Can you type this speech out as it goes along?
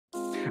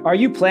Are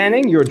you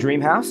planning your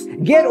dream house?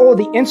 Get all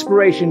the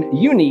inspiration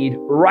you need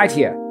right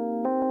here.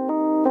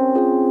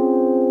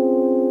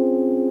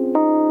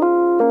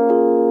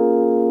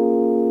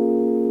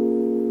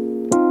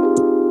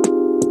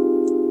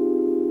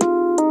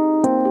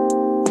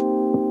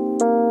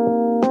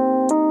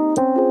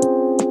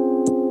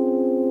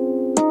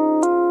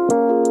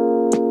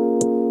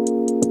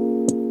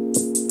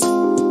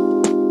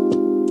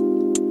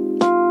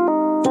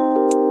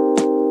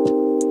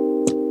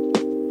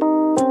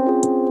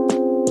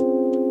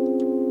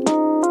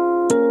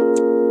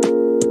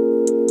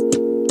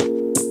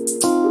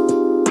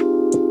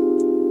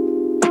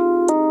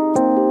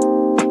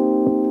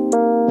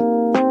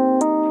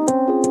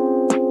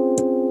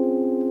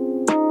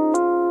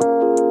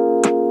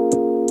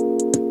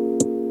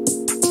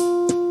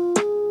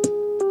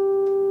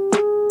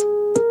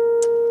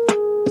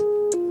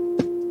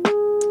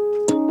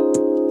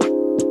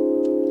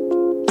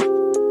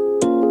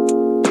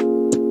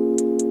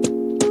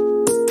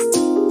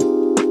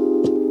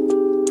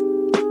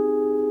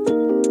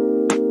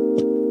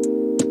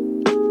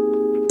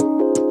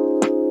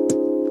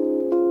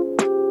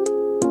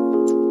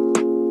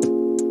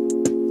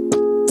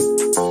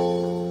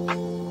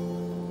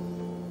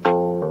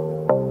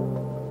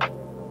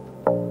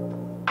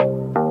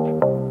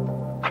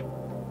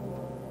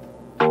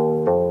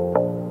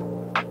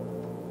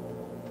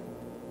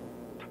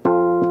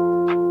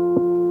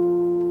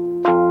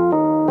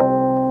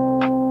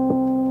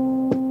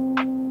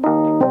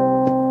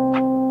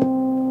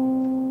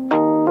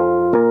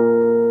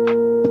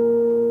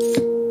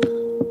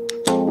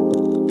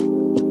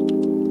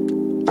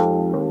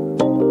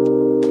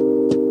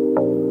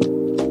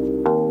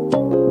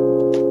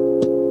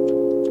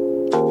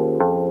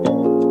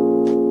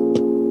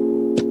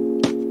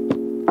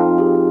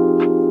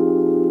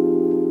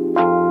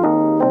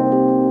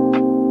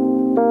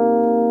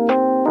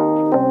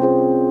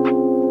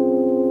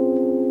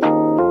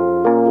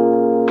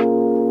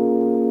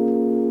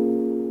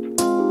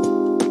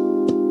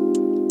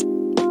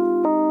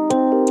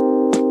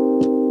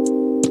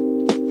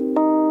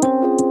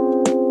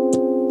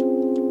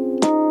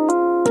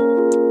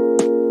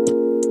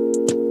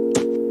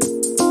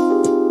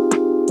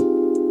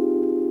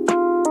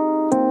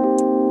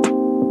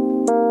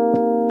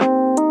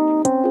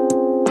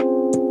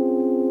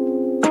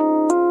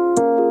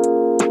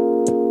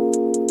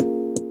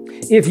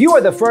 If you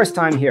are the first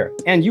time here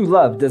and you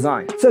love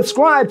design,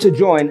 subscribe to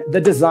join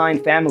the design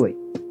family.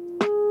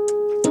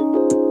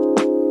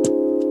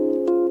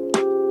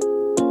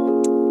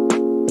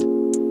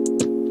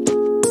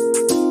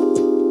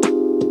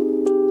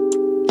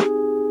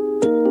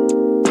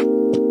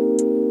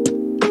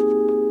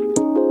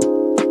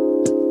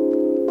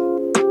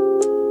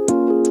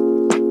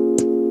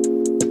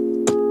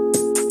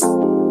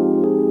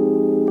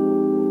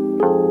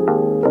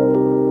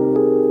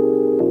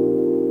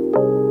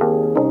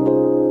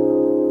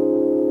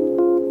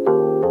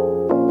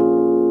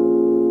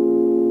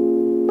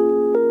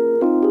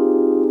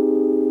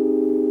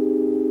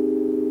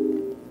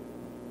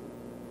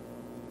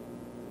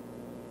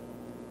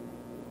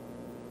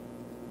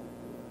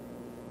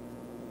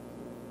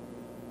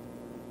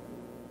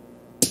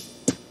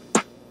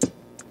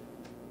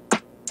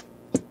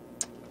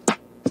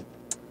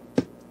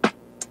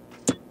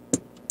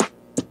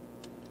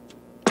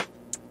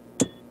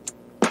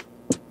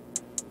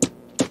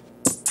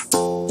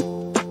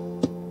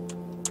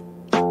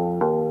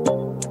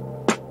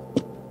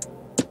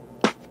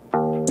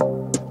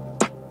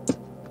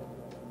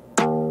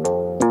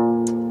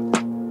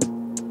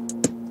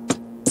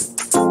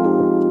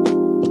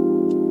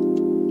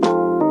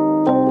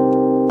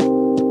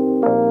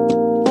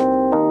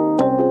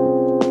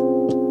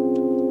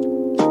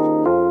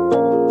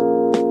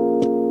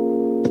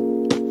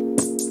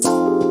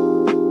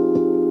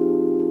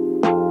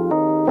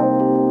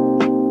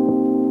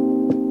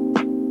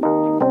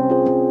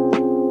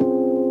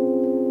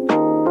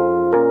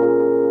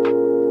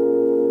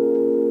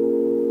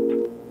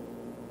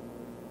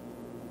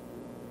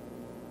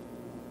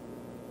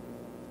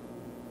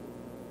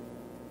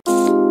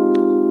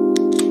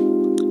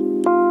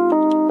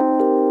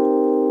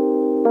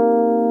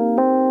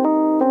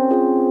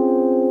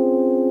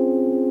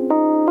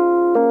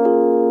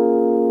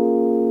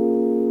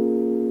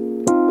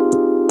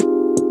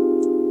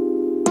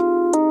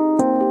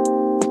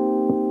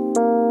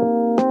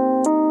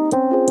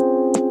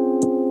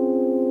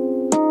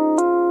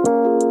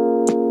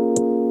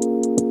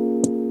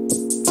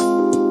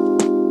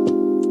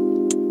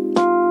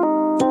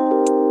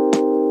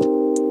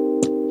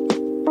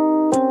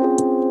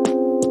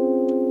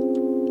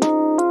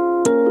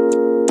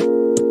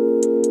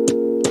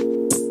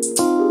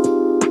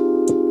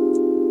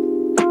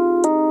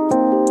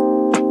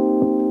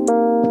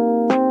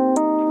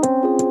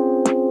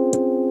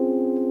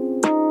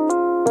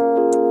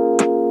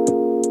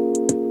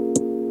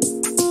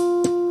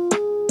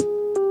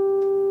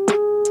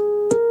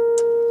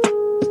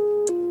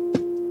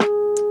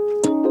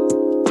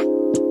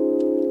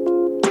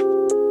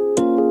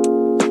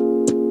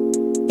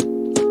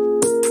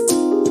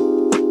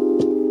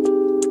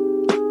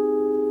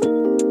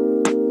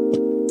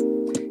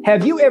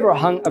 Have you ever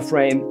hung a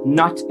frame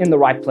not in the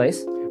right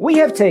place? We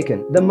have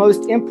taken the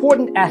most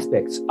important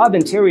aspects of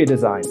interior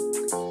design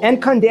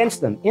and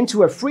condensed them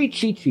into a free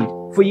cheat sheet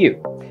for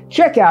you.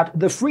 Check out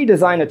the free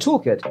designer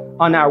toolkit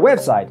on our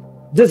website,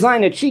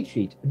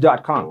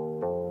 designercheatsheet.com.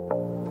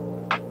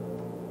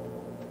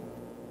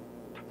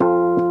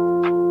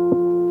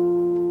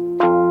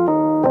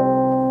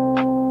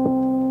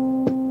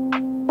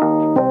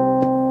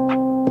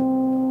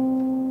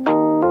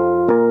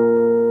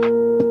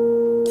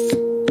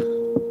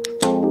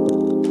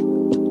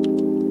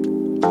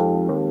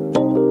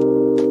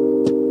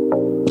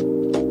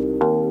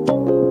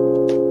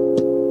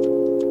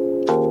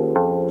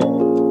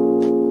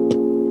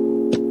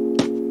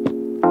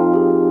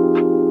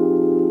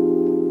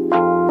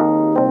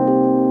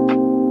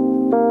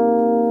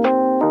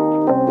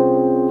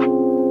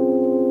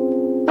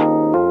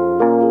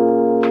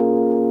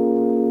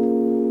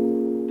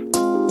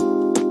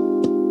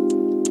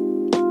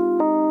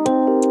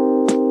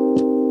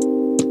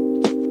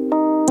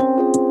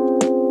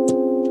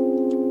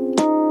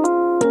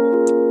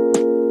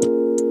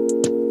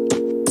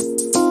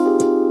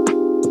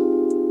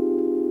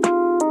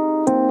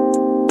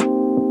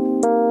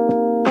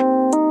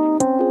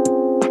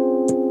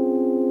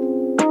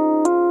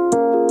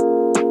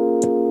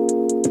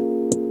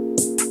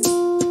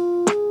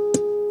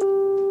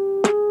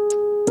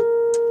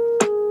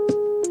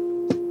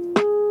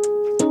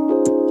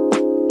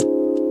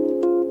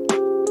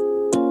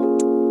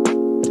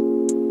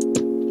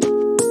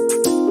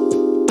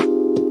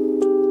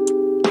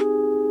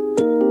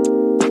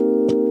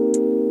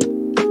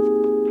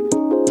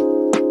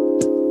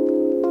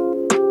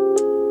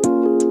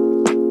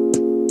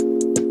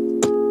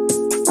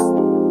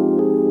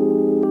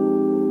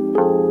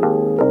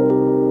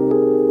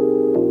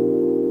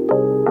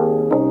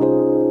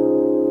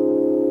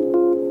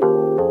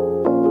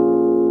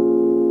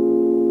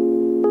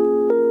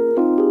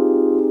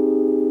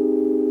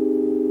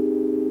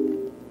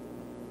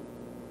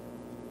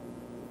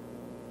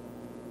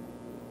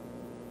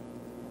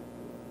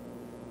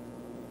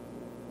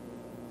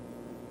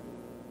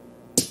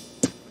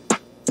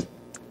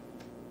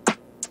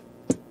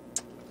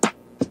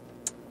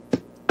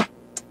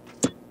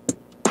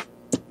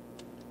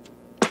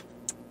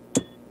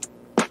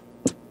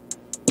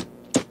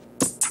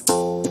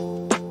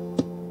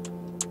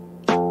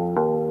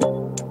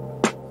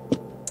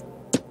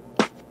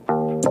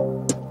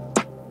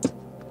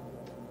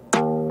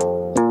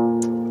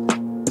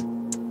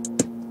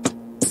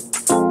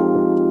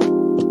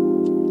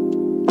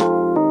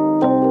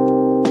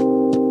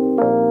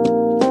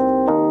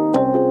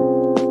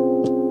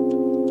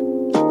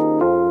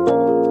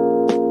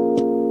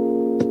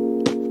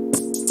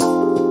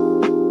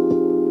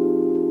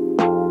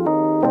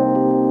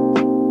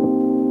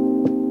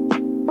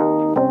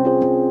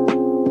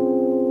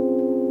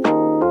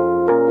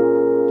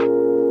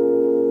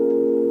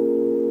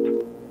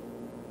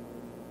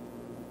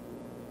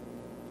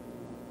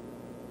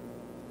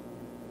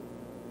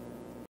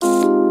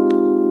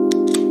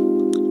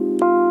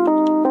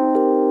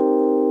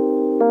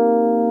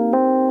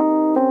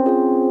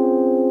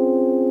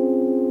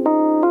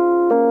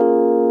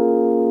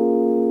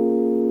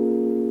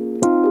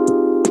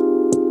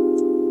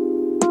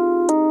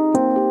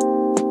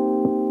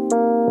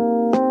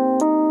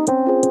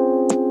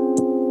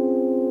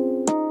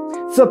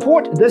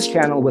 Support this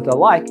channel with a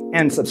like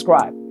and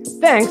subscribe.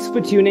 Thanks for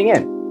tuning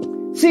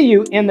in. See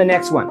you in the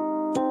next one.